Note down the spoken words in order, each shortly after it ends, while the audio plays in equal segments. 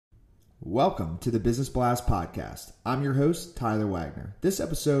Welcome to the Business Blast Podcast. I'm your host, Tyler Wagner. This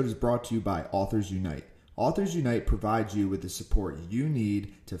episode is brought to you by Authors Unite. Authors Unite provides you with the support you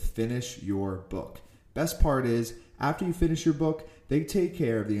need to finish your book. Best part is, after you finish your book, they take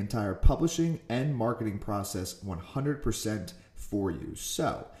care of the entire publishing and marketing process 100% for you.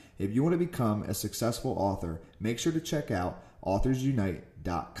 So, if you want to become a successful author, make sure to check out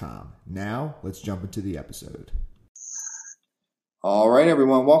authorsunite.com. Now, let's jump into the episode. All right,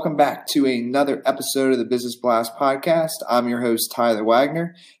 everyone. Welcome back to another episode of the Business Blast Podcast. I'm your host, Tyler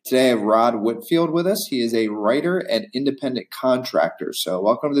Wagner. Today I have Rod Whitfield with us. He is a writer and independent contractor. So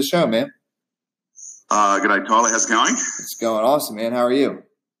welcome to the show, man. Good day, Tyler. How's it going? It's going awesome, man. How are you?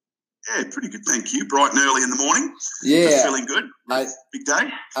 Yeah, pretty good, thank you. Bright and early in the morning. Yeah. Just feeling good. Big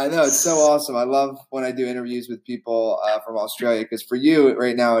day. I know. It's so awesome. I love when I do interviews with people from Australia because for you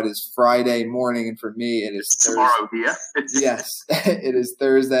right now it is Friday morning and for me it is tomorrow here. Yes. It is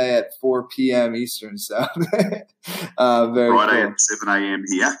Thursday at 4 p.m. Eastern. So very Friday cool. at 7 a.m.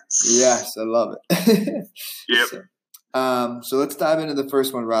 here. Yes, I love it. Yep. So let's dive into the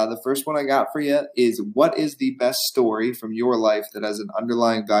first one, Rod. The first one I got for you is, what is the best story from your life that has an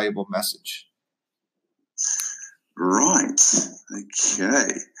underlying valuable message? Right.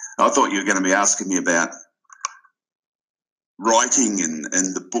 Okay. I thought you were going to be asking me about writing and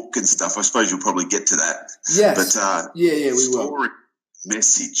the book and stuff. I suppose you'll probably get to that. Yes. But we story will.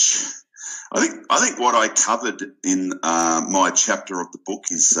 Message. I think what I covered in my chapter of the book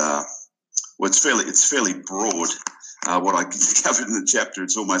is it's fairly broad. What I covered in the chapter,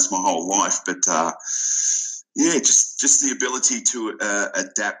 it's almost my whole life, but just the ability to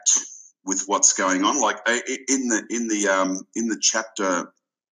adapt with what's going on. Like in the chapter,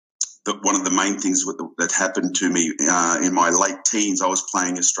 that one of the main things that happened to me in my late teens, I was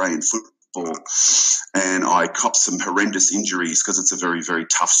playing Australian football, and I copped some horrendous injuries because it's a very, very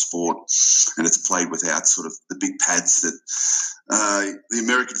tough sport, and it's played without sort of the big pads that the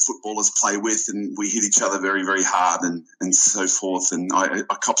American footballers play with, and we hit each other very, very hard and so forth. And I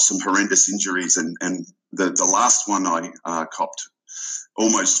copped some horrendous injuries, and the last one I copped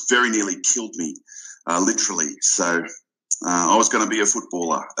almost very nearly killed me, literally. So I was going to be a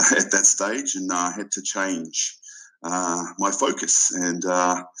footballer at that stage, and I had to change my focus, and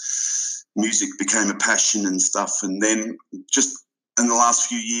music became a passion and stuff. And then just in the last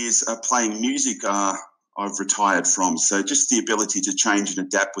few years, playing music, I've retired from. So just the ability to change and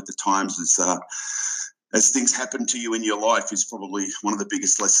adapt with the times as things happen to you in your life is probably one of the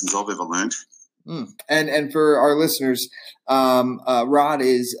biggest lessons I've ever learned. And for our listeners, Rod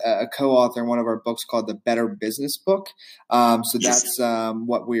is a co-author in one of our books called The Better Business Book. So that's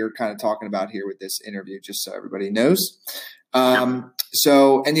what we are kind of talking about here with this interview, just so everybody knows.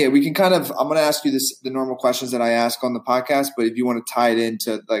 So, and we can I'm going to ask you the normal questions that I ask on the podcast, but if you want to tie it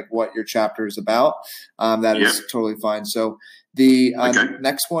into like what your chapter is about, that is totally fine. So the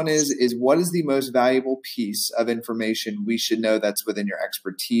next one is what is the most valuable piece of information we should know that's within your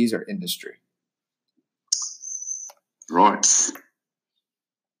expertise or industry? Right.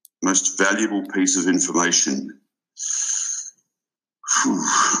 Most valuable piece of information.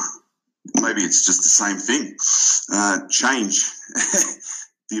 Maybe it's just the same thing. Change.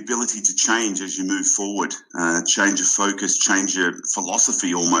 The ability to change as you move forward. Change your focus, change your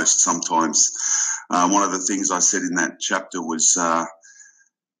philosophy almost sometimes. One of the things I said in that chapter was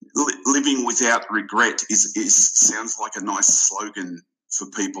living without regret sounds like a nice slogan for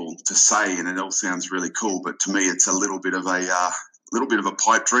people to say, and it all sounds really cool. But to me, it's a little bit of a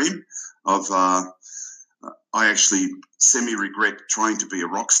pipe dream of I actually semi-regret trying to be a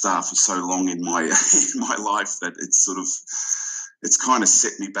rock star for so long in my life that it's kind of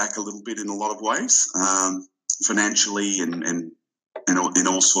set me back a little bit in a lot of ways, financially and in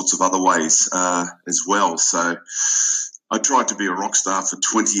all sorts of other ways as well. So I tried to be a rock star for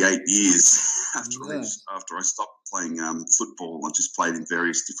 28 years after I stopped playing football. I just played in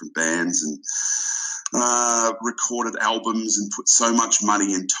various different bands and recorded albums and put so much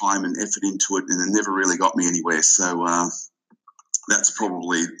money and time and effort into it, and it never really got me anywhere. So that's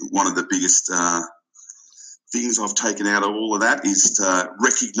probably one of the biggest things I've taken out of all of that is to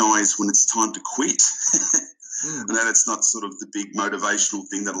recognise when it's time to quit. I know that's not sort of the big motivational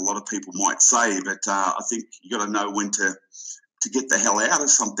thing that a lot of people might say, but I think you got to know when to get the hell out of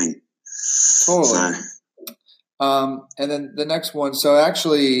something. Totally. And then the next one. So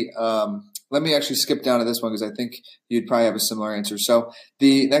actually, let me actually skip down to this one because I think you'd probably have a similar answer. So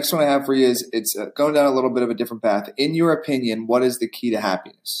the next one I have for you is it's going down a little bit of a different path. In your opinion, what is the key to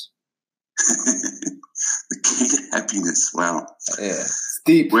happiness? The key to happiness. Wow. Yeah. It's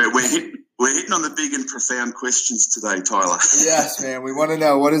deep. We're We're hitting on the big and profound questions today, Tyler. Yes, man. We want to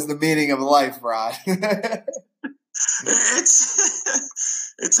know, what is the meaning of life, Rod?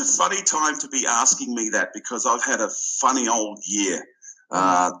 It's a funny time to be asking me that, because I've had a funny old year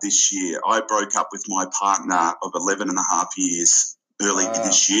this year. I broke up with my partner of 11 and a half years early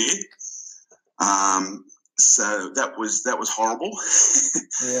this year. So that was horrible.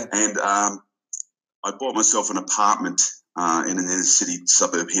 Yeah. And I bought myself an apartment in an inner city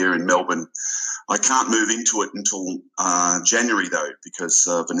suburb here in Melbourne. I can't move into it until January, though, because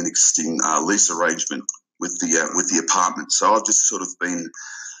of an existing lease arrangement with the apartment. So I've just sort of been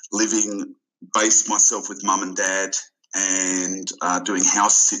based myself with mum and dad, and doing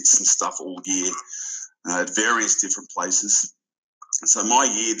house sits and stuff all year at various different places. So my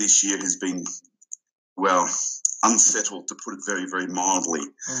year this year has been, well, unsettled, to put it very, very mildly.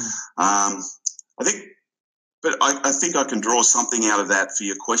 I think I can draw something out of that for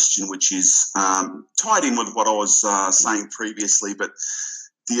your question, which is tied in with what I was saying previously, but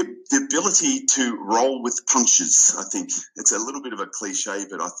the ability to roll with punches. I think it's a little bit of a cliche,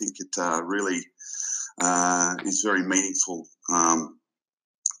 but I think it really is very meaningful.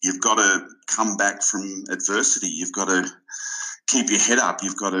 You've got to come back from adversity. You've got to keep your head up.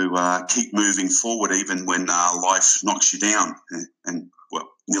 You've got to keep moving forward, even when life knocks you down and well,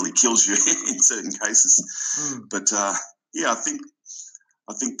 nearly kills you in certain cases. But yeah, I think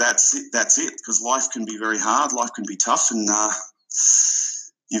that's it. That's it, because life can be very hard. Life can be tough, and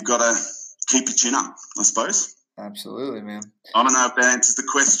you've got to keep your chin up, I suppose. Absolutely, man. I don't know if that answers the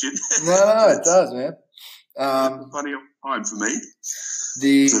question. No, it does, man. Funny time for me.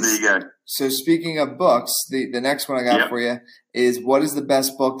 So there you go. So speaking of books, the next one I got for you is, what is the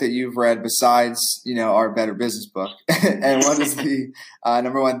best book that you've read besides, our Better Business book? And what is the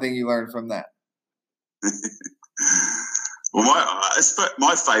number one thing you learned from that? Well,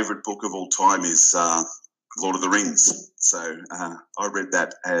 my favorite book of all time is Lord of the Rings. So I read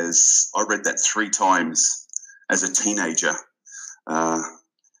that 3 times as a teenager. And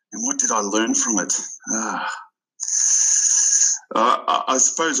what did I learn from it? I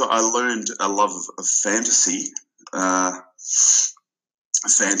suppose I learned a love of fantasy, and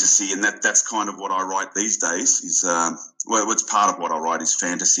that's kind of what I write these days. Is what's part of what I write is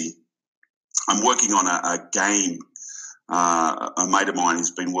fantasy. I'm working on a game. A mate of mine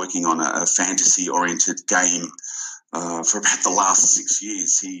has been working on a fantasy-oriented game for about the last 6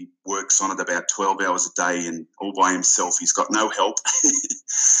 years. He works on it about 12 hours a day and all by himself. He's got no help.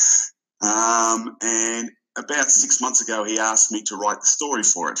 And about 6 months ago, he asked me to write the story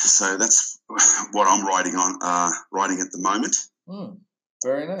for it. So that's what I'm writing at the moment.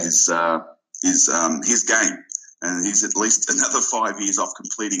 Very nice. Is his game. And he's at least another 5 years off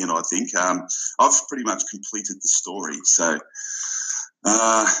completing it, I think. I've pretty much completed the story. So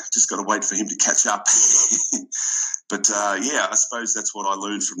just got to wait for him to catch up. But yeah, I suppose that's what I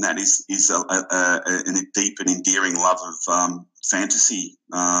learned from that is a deep and endearing love of fantasy,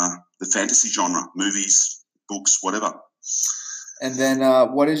 the fantasy genre, movies, books, whatever. And then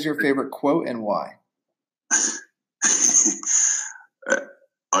what is your favorite quote and why?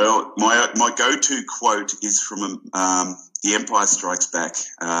 My go-to quote is from The Empire Strikes Back.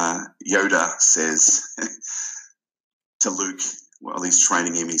 Yoda says to Luke, while he's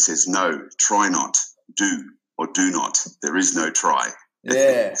training him, he says, "No, try not, do or do not. There is no try."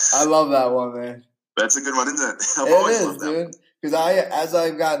 Yeah, I love that one, man. That's a good one, isn't it? I've always loved that one. Because as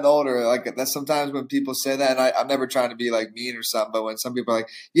I've gotten older, like that's sometimes when people say that, and I'm never trying to be like mean or something, but when some people are like,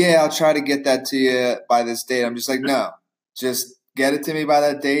 "Yeah, I'll try to get that to you by this date," I'm just like, no, just get it to me by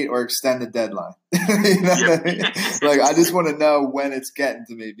that date or extend the deadline. You know what I mean? Like, I just want to know when it's getting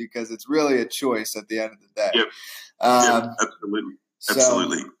to me, because it's really a choice at the end of the day. Yep. Absolutely.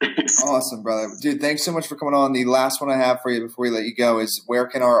 Absolutely. Awesome, brother. Dude, thanks so much for coming on. The last one I have for you before we let you go is, where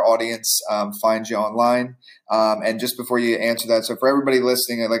can our audience find you online? And just before you answer that, so for everybody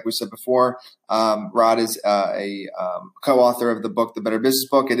listening, like we said before, Rod is a co-author of the book, The Better Business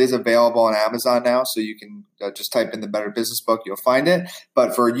Book. It is available on Amazon now, so you can just type in The Better Business Book. You'll find it.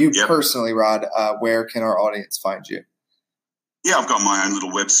 But for you personally, Rod, where can our audience find you? Yeah, I've got my own little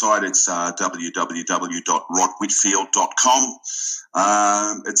website. It's www.rodwhitfield.com.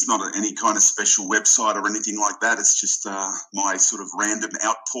 It's not any kind of special website or anything like that. It's just my sort of random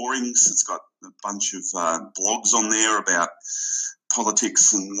outpourings. It's got a bunch of blogs on there about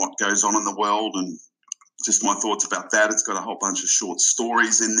politics and what goes on in the world, and just my thoughts about that. It's got a whole bunch of short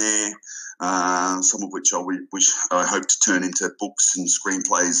stories in there, some of which I hope to turn into books and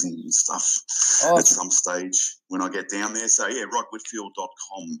screenplays and stuff at some stage when I get down there. So yeah,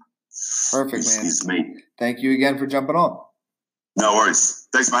 rodwhitfield.com. Perfect, man. Is me. Thank you again for jumping on. No worries.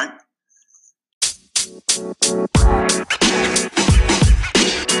 Thanks, mate. man.